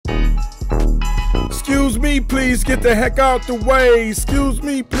me, please get the heck out the way. Excuse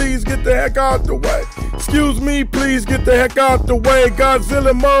me, please get the heck out the way. Excuse me, please get the heck out the way.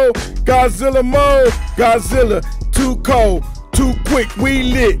 Godzilla mode, Godzilla mode, Godzilla. Too cold, too quick, we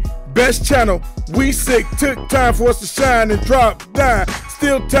lit. Best channel, we sick. Took time for us to shine and drop down.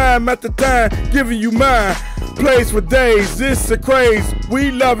 Still time after time, giving you mine. Plays for days, this a craze.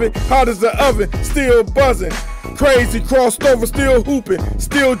 We love it, hot as the oven, still buzzing. Crazy crossed over, still hooping,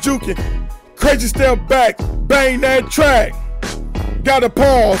 still juking. Crazy step back, bang that track. Gotta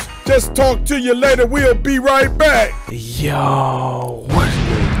pause, just talk to you later, we'll be right back. Yo, what's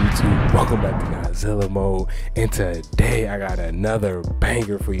good, YouTube? Welcome back to Godzilla mode, and today I got another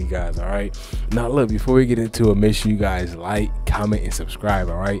banger for you guys. All right, now look, before we get into it, make sure you guys like, comment, and subscribe.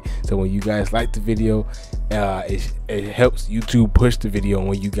 All right, so when you guys like the video, it helps YouTube push the video. And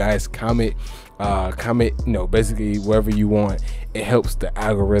when you guys comment, you know, basically wherever you want, it helps the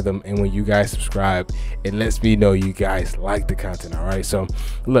algorithm. And when you guys subscribe, it lets me know you guys like the content. All right, so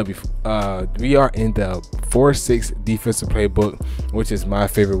look, we are in the 4-6 defensive playbook, which is my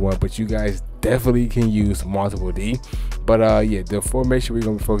favorite one, but you guys definitely can use multiple D. But yeah, the formation we're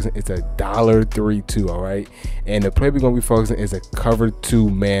gonna be focusing is a $3-2. all right, and the play we're gonna be focusing is a cover 2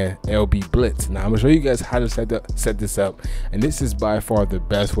 man LB blitz. Now I'm gonna show you guys how to set this up, and this is by far the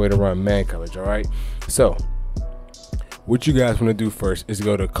best way to run man coverage. All right, so what you guys want to do first is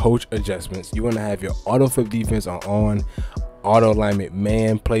go to coach adjustments. You want to have your auto flip defense on auto alignment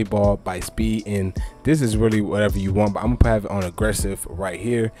man, play ball by speed, and this is really whatever you want, but I'm gonna have it on aggressive right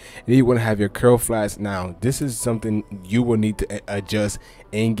here. And you want to have your curl flats. Now this is something you will need to adjust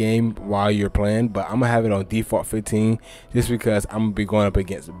in game while you're playing, but I'm gonna have it on default 15 just because I'm gonna be going up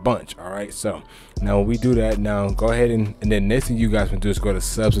against a bunch. All right, so now when we do that, now go ahead and then next thing you guys can do is go to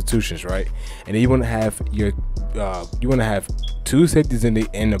substitutions, right? And then you want to have your two safeties in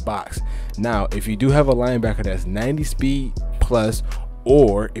the box. Now if you do have a linebacker that's 90 speed plus,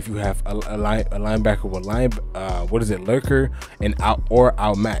 or if you have a linebacker with lurker and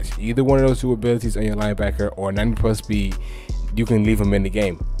outmatch, either one of those two abilities on your linebacker or 90 plus speed, you can leave them in the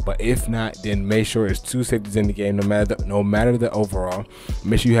game. But if not, then make sure it's two safeties in the game, no matter the overall.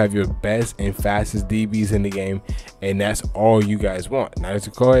 Make sure you have your best and fastest DBs in the game, and that's all you guys want. Now let's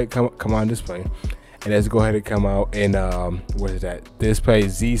go ahead, come on display, and let's go ahead and come out and what is that? This play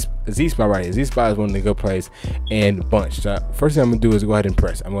Z spot right here. Z spot is one of the good plays and bunch. So first thing I'm gonna do is go ahead and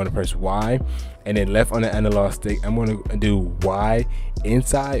press. I'm gonna press Y, and then left on the analog stick, I'm gonna do Y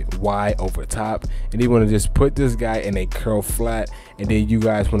inside, Y over top, and then you want to just put this guy in a curl flat, and then you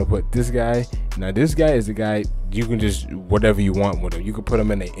guys want to put this guy. Now this guy is the guy you can just whatever you want with him. You can put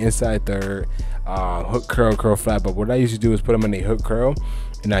him in the inside third, hook curl flat, but what I usually do is put him in a hook curl,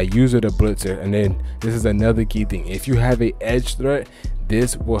 and I use it a blitzer. And then this is another key thing: if you have a edge threat,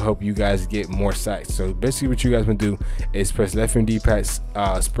 this will help you guys get more sights. So basically what you guys want to do is press left and D-pad,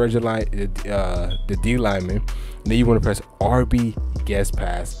 spread your line, the D lineman, and then you want to press RB guess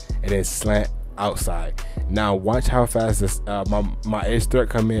pass, and then slant outside. Now watch how fast this my edge threat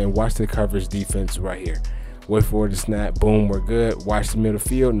come in, and watch the coverage defense right here. Wait for the snap, boom, we're good. Watch the middle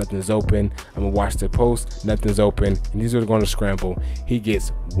field, nothing's open. I'm gonna watch the post, nothing's open, and these are going to scramble. He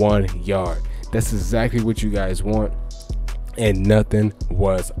gets 1 yard. That's exactly what you guys want, and nothing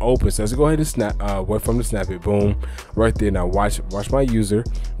was open. So let's go ahead and snap, wait from the snap it, boom, right there. Now watch my user.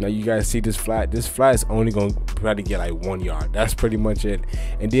 Now you guys see this flat is only gonna probably get like 1 yard. That's pretty much it.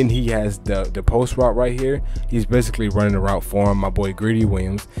 And then he has the post route right here. He's basically running the route for him, my boy Greedy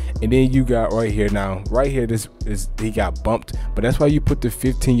Williams. And then you got right here, now right here, this is he got bumped, but that's why you put the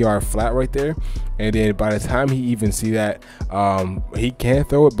 15-yard flat right there. And then by the time he even see that, he can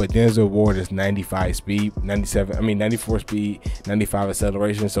throw it, but Denzel Ward is 95 speed, 94 speed, 95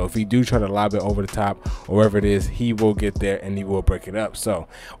 acceleration. So if he do try to lob it over the top or wherever it is, he will get there and he will break it up. So,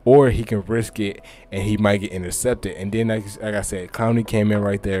 or he can risk it and he might get intercepted. And then like I said, Clowney came in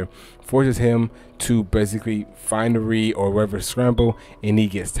right there, forces him to basically find a read or wherever scramble, and he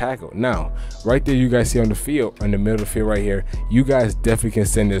gets tackled. Now right there, you guys see on the field, in the middle of the field right here, you guys definitely can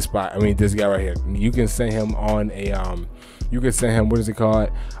send this spot. This guy right here, you can send him on a you can send him, what is it called,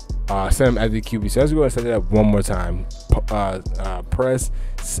 send him at the QB. So let's go and set it up one more time. Press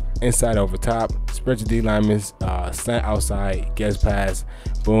inside over top, spread your D linemen, slant outside, guess pass,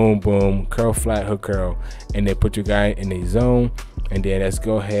 boom boom, curl flat, hook curl, and then put your guy in a zone. And then let's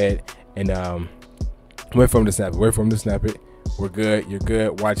go ahead and wait for him to snap it. We're good, you're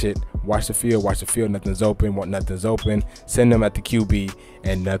good. Watch it, watch the field, nothing's open, nothing's open, send him at the QB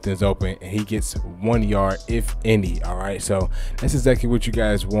and nothing's open, and he gets 1 yard if any. All right, so that's exactly what you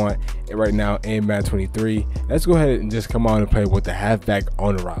guys want right now in Madden 23. Let's go ahead and just come on and play with the halfback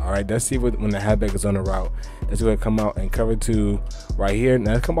on the route. All right, let's see what when the halfback is on the route. Let's go ahead and come out and cover 2 right here.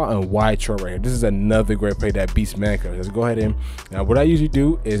 Now let's come out and wide short right here. This is another great play that beats man coverage. Let's go ahead and now what I usually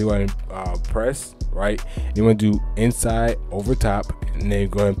do is go ahead and press right. You want to do inside over top, and then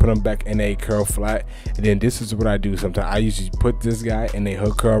go ahead and put them back in a curl flat. And then this is what I do sometimes. I usually put this guy in a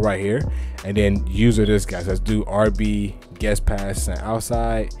hook curl right here, and then use this guy. So let's do RB, guest pass, and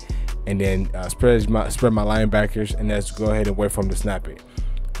outside, and then spread my linebackers, and let's go ahead and wait for him to snap it.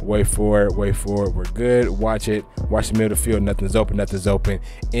 Wait for it, we're good. Watch it, watch the middle of the field, nothing's open,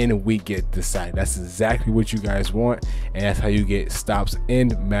 and we get the sack. That's exactly what you guys want, and that's how you get stops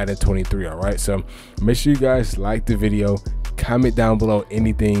in Madden 23. All right, so make sure you guys like the video, comment down below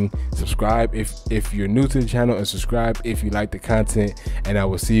anything, subscribe if you're new to the channel, and subscribe if you like the content, and I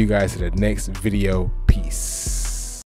will see you guys in the next video. Peace.